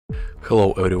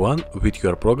Hello everyone, with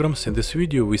your programs. In this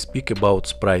video we speak about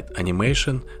sprite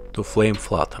animation to flame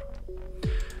Flutter.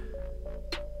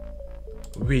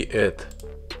 We add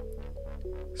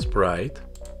sprite,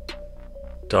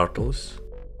 turtles.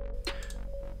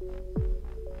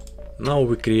 Now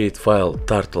we create file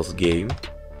turtles game.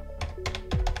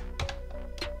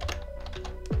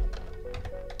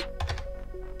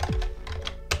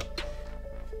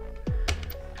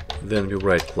 Then we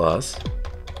write class.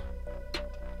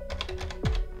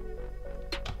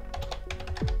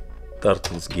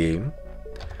 Turtles game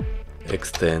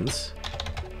extends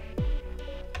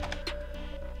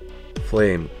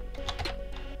flame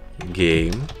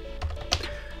game,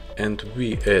 and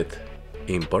we add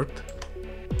import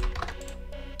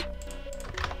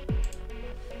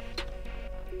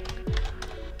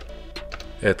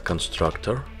add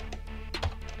constructor,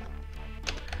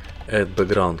 add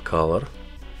background color,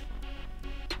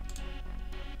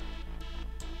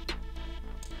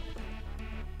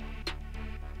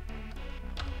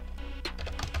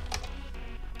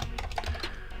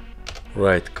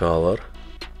 right color,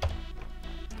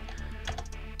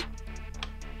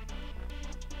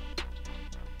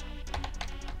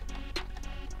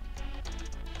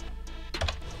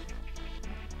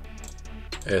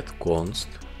 add const,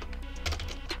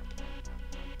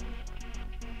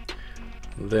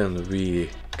 then we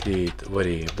create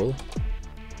variable,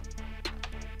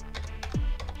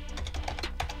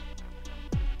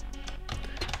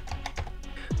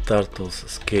 turtles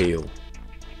scale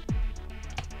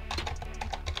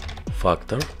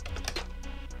factor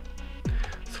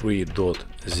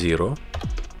 3.0,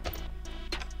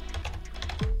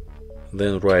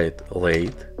 then write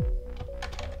late,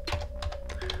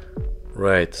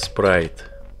 write sprite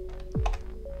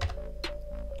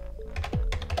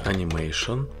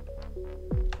animation,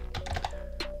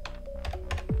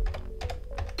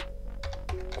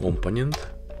 component,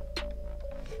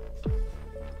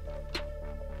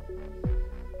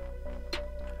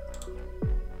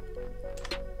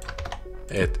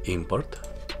 add import,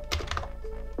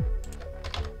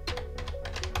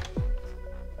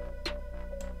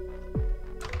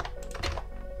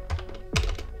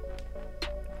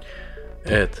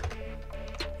 add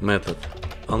method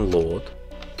unload,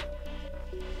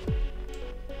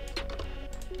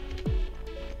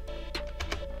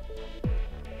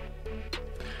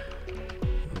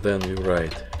 then we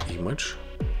write image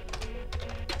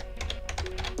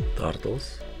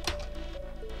turtles,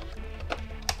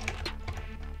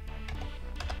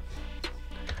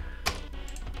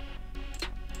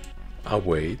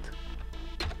 await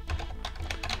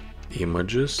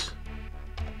images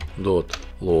dot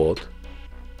load,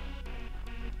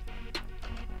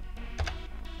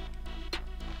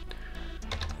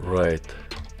 write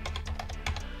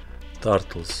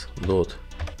turtles dot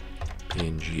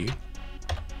png,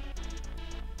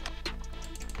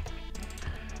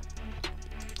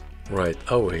 write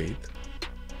await,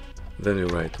 then we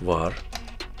write var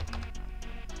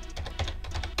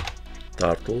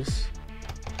turtles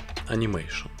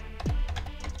animation,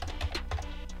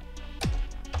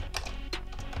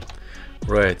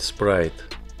 write sprite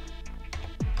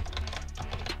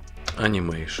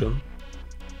animation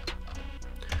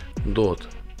dot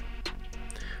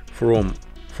from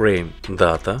frame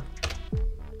data,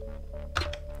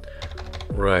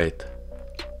 write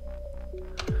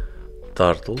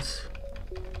turtles,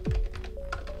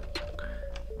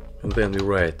 and then we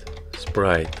write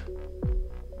sprite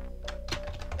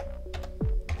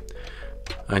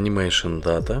animation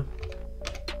data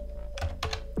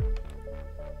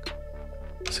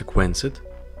sequenced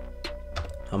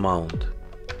amount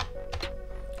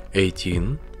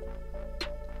 18,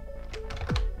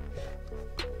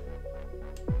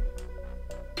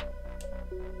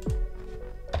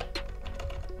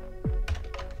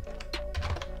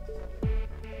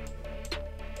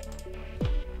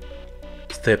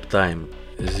 step time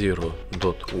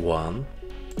 0.1,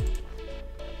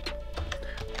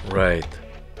 write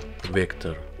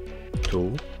vector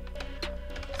 2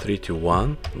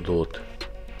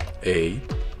 31.8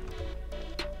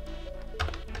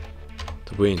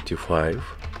 25,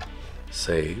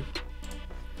 save,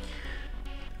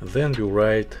 then we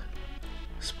write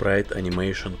sprite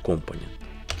animation component,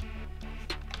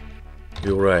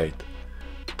 we write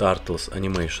turtles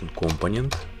animation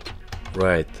component,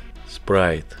 write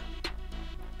sprite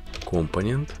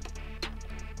component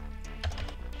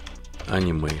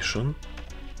animation,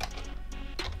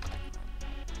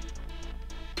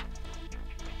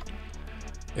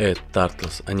 add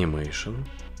turtles animation,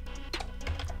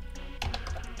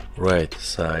 write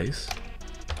size,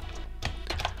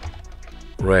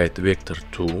 write vector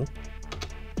 2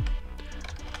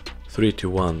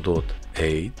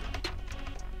 31.8,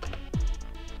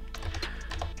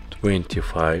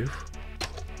 25,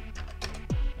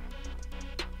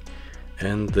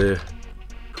 and the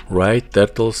right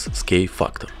turtle's scale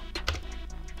factor.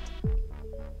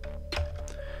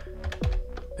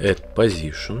 Add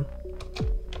position,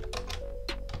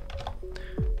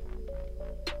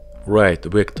 right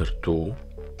vector to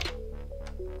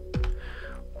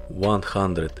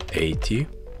 180,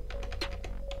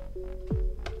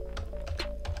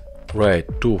 right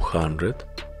 200,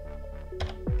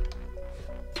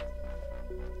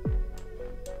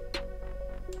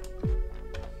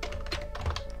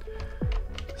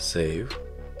 save.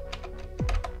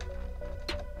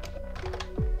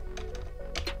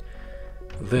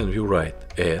 Then we write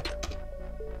add,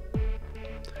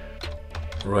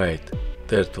 write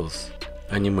turtle's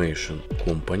animation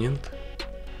component,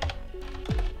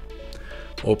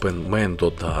 open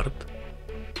main.dart,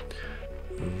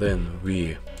 then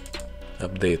we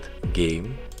update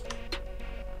game,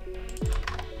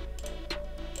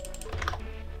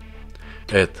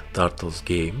 add turtle's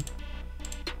game,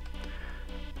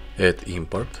 add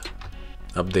import,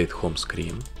 update home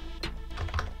screen,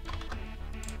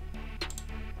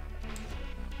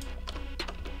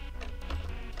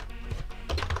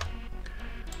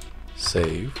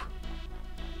 save.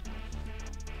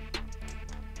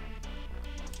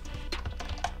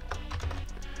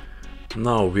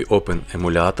 Now we open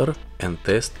emulator and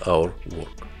test our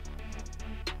work.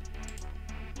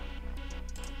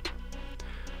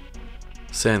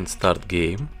 Send start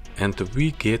game and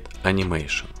we get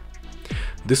animation.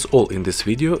 This all in this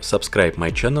video. Subscribe my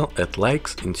channel, add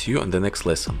likes, and see you in the next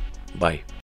lesson. Bye.